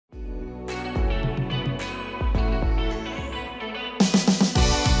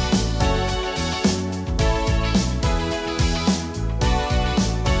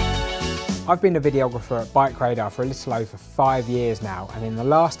I've been a videographer at BikeRadar for a little over 5 years now, and in the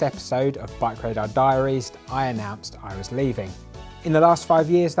last episode of BikeRadar Diaries, I announced I was leaving. In the last 5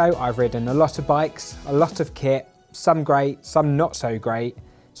 years though, I've ridden a lot of bikes, a lot of kit, some great, some not so great,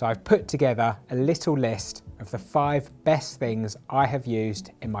 so I've put together a little list of the 5 best things I have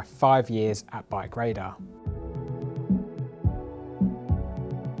used in my 5 years at BikeRadar.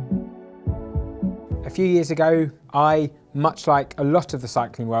 A few years ago, I, much like a lot of the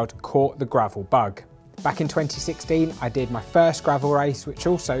cycling world, caught the gravel bug. Back in 2016, I did my first gravel race, which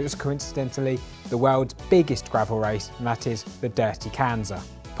also is coincidentally the world's biggest gravel race, and that is the Dirty Kanza.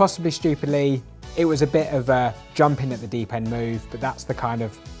 Possibly stupidly, it was a bit of a jump in at the deep end move, but that's the kind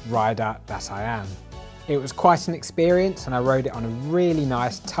of rider that I am. It was quite an experience, and I rode it on a really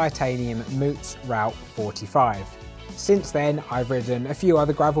nice titanium Moots Routt 45. Since then, I've ridden a few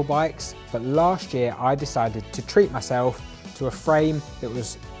other gravel bikes, but last year I decided to treat myself to a frame that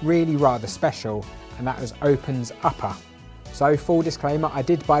was really rather special, and that was Open's Upper. So full disclaimer, I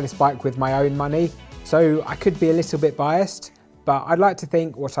did buy this bike with my own money, so I could be a little bit biased, but I'd like to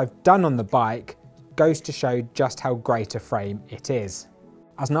think what I've done on the bike goes to show just how great a frame it is.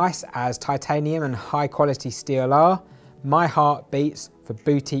 As nice as titanium and high quality steel are, my heart beats for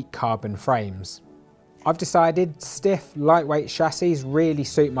boutique carbon frames. I've decided stiff, lightweight chassis really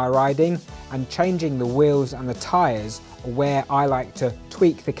suit my riding, and changing the wheels and the tyres are where I like to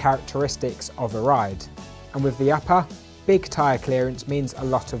tweak the characteristics of a ride. And with the Upper, big tyre clearance means a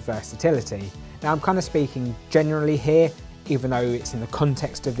lot of versatility. Now I'm kind of speaking generally here, even though it's in the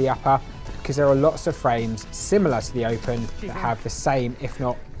context of the Upper, because there are lots of frames similar to the Open that have the same, if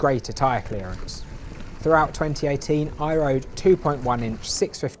not greater, tyre clearance. Throughout 2018, I rode 2.1 inch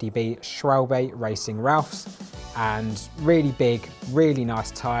 650B Roubaix Racing Ralphs, and really big, really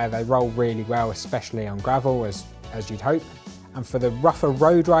nice tyre. They roll really well, especially on gravel, as you'd hope. And for the rougher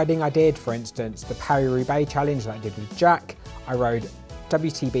road riding I did, for instance, the Pavé Roubaix challenge that I did with Jack, I rode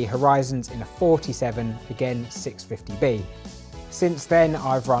WTB Horizons in a 47, again 650B. Since then,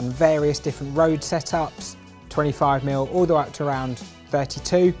 I've run various different road setups, 25mm all the way up to around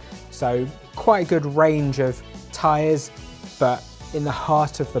 32, so quite a good range of tyres, but in the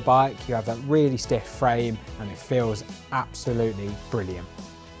heart of the bike you have that really stiff frame and it feels absolutely brilliant.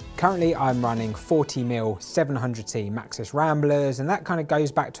 Currently I'm running 40mm 700C Maxxis Ramblers, and that kind of goes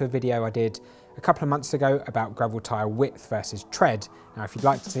back to a video I did a couple of months ago about gravel tyre width versus tread. Now if you'd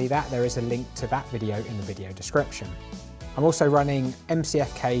like to see that, there is a link to that video in the video description. I'm also running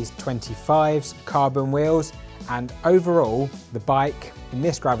MCFK's 25s carbon wheels, and overall the bike in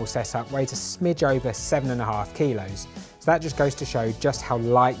this gravel setup weighs a smidge over 7.5 kilos. So that just goes to show just how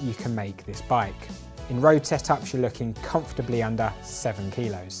light you can make this bike. In road setups you're looking comfortably under 7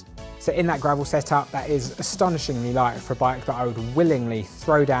 kilos. So in that gravel setup, that is astonishingly light for a bike that I would willingly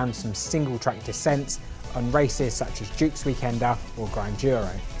throw down some single track descents on races such as Duke's Weekender or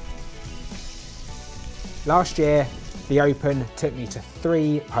Grinduro. Last year, the Open took me to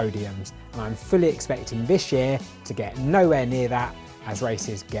 3 podiums, and I'm fully expecting this year to get nowhere near that as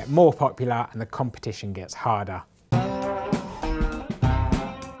races get more popular and the competition gets harder.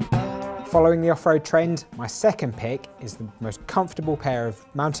 Following the off-road trend, my second pick is the most comfortable pair of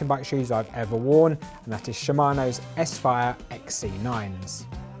mountain bike shoes I've ever worn, and that is Shimano's S-Fire XC9s.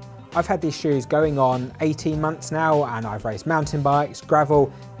 I've had these shoes going on 18 months now, and I've raced mountain bikes,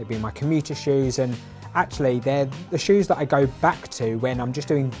 gravel, they've been my commuter shoes, and actually they're the shoes that I go back to when I'm just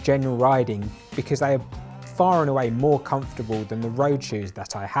doing general riding, because they are far and away more comfortable than the road shoes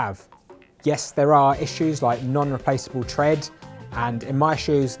that I have. Yes, there are issues like non-replaceable tread, and in my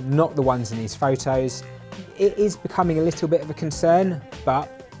shoes, not the ones in these photos. It is becoming a little bit of a concern,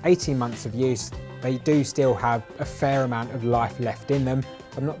 but 18 months of use, they do still have a fair amount of life left in them.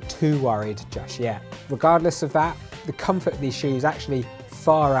 I'm not too worried just yet. Regardless of that, the comfort of these shoes actually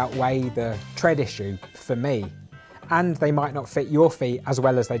far outweigh the tread issue for me. And they might not fit your feet as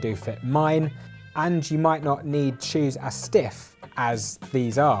well as they do fit mine, and you might not need shoes as stiff as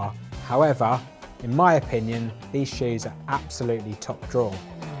these are. However, in my opinion, these shoes are absolutely top draw.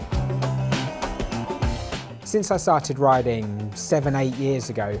 Since I started riding 7-8 years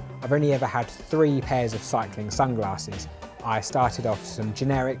ago, I've only ever had 3 pairs of cycling sunglasses. I started off some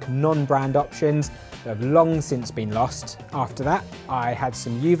generic non-brand options that have long since been lost. After that, I had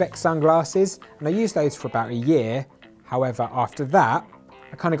some Uvex sunglasses, and I used those for about a year. However, after that,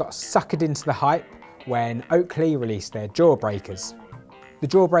 I kind of got suckered into the hype when Oakley released their Jawbreakers. The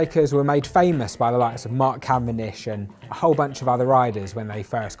Jawbreakers were made famous by the likes of Mark Cavendish and a whole bunch of other riders when they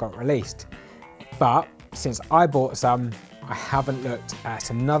first got released. But since I bought some, I haven't looked at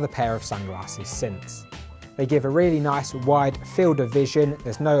another pair of sunglasses since. They give a really nice wide field of vision.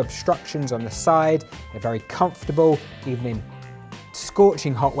 There's no obstructions on the side. They're very comfortable, even in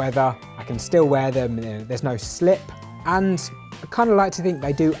scorching hot weather. I can still wear them, there's no slip. And I kind of like to think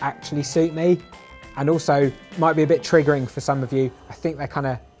they do actually suit me. And also, might be a bit triggering for some of you, I think they kind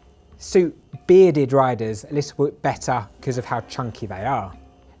of suit bearded riders a little bit better because of how chunky they are.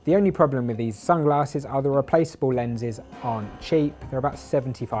 The only problem with these sunglasses are the replaceable lenses aren't cheap. They're about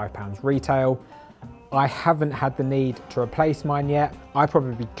 £75 retail. I haven't had the need to replace mine yet. I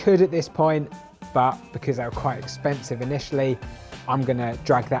probably could at this point, but because they were quite expensive initially, I'm gonna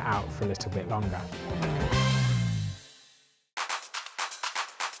drag that out for a little bit longer.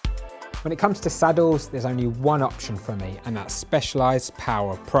 When it comes to saddles, there's only one option for me, and that's Specialized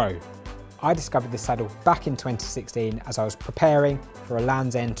Power Pro. I discovered this saddle back in 2016 as I was preparing for a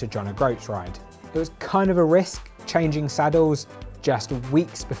Land's End to John O'Groats ride. It was kind of a risk changing saddles just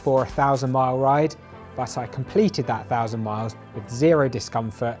weeks before a 1,000-mile ride, but I completed that 1,000 miles with zero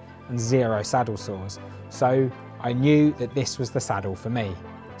discomfort and zero saddle sores. So I knew that this was the saddle for me.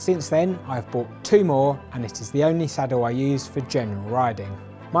 Since then, I've bought 2 more, and it is the only saddle I use for general riding.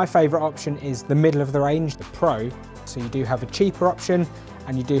 My favourite option is the middle of the range, the Pro. So you do have a cheaper option,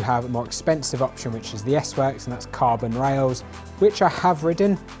 and you do have a more expensive option, which is the S-Works, and that's carbon rails, which I have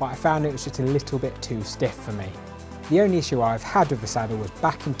ridden, but I found it was just a little bit too stiff for me. The only issue I've had with the saddle was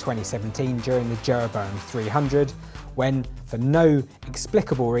back in 2017 during the Jeroboam 300, when, for no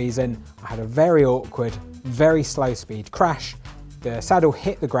explicable reason, I had a very awkward, very slow speed crash. The saddle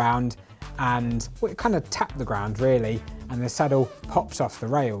hit the ground and, well, it kind of tapped the ground really, and the saddle popped off the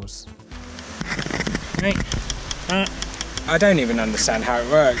rails. Hey. I don't even understand how it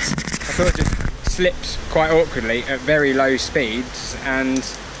works. I thought it just slips quite awkwardly at very low speeds, and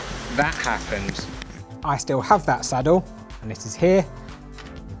that happened. I still have that saddle, and it is here.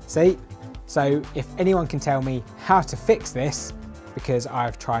 See? So if anyone can tell me how to fix this, because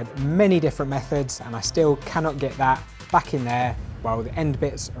I've tried many different methods and I still cannot get that back in there while the end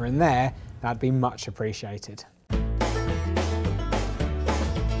bits are in there, that'd be much appreciated.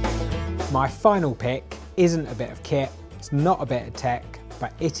 My final pick isn't a bit of kit, it's not a bit of tech,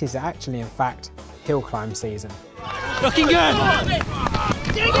 but it is actually in fact hill climb season. Looking good!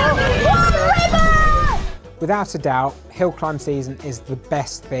 Without a doubt, hill climb season is the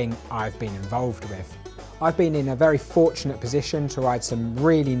best thing I've been involved with. I've been in a very fortunate position to ride some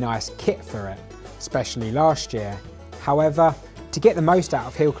really nice kit for it, especially last year. However, to get the most out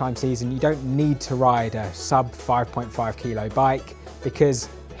of hill climb season, you don't need to ride a sub 5.5 kilo bike, because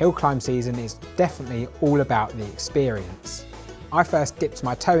hill climb season is definitely all about the experience. I first dipped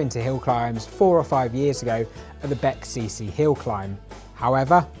my toe into hill climbs 4 or 5 years ago at the Beck CC Hill Climb.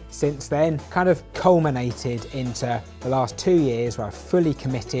 However, since then, kind of culminated into the last 2 years where I've fully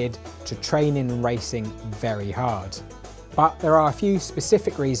committed to training and racing very hard. But there are a few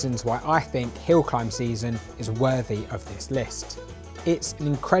specific reasons why I think hill climb season is worthy of this list. It's an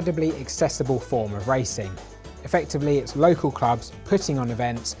incredibly accessible form of racing. Effectively, it's local clubs putting on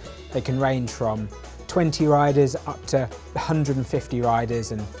events. They can range from 20 riders up to 150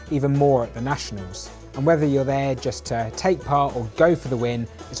 riders and even more at the Nationals. And whether you're there just to take part or go for the win,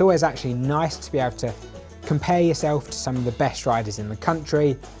 it's always actually nice to be able to compare yourself to some of the best riders in the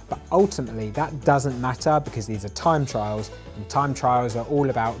country, but ultimately that doesn't matter because these are time trials, and time trials are all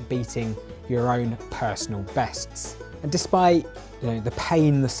about beating your own personal bests. And despite the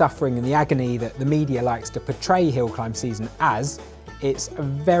pain, the suffering and the agony that the media likes to portray hill climb season as, it's a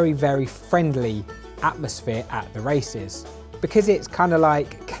very, very friendly atmosphere at the races. Because it's kind of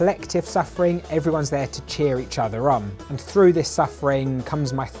like collective suffering, everyone's there to cheer each other on. And through this suffering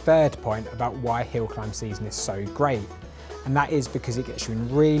comes my third point about why hill climb season is so great. And that is because it gets you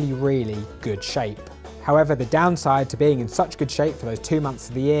in really, really good shape. However, the downside to being in such good shape for those 2 months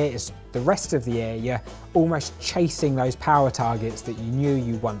of the year is the rest of the year you're almost chasing those power targets that you knew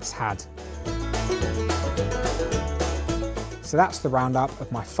you once had. So that's the roundup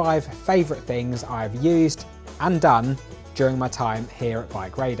of my 5 favourite things I've used and done during my time here at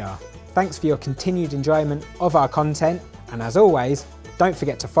BikeRadar. Thanks for your continued enjoyment of our content, and as always, don't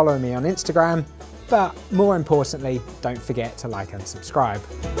forget to follow me on Instagram, but more importantly, don't forget to like and subscribe.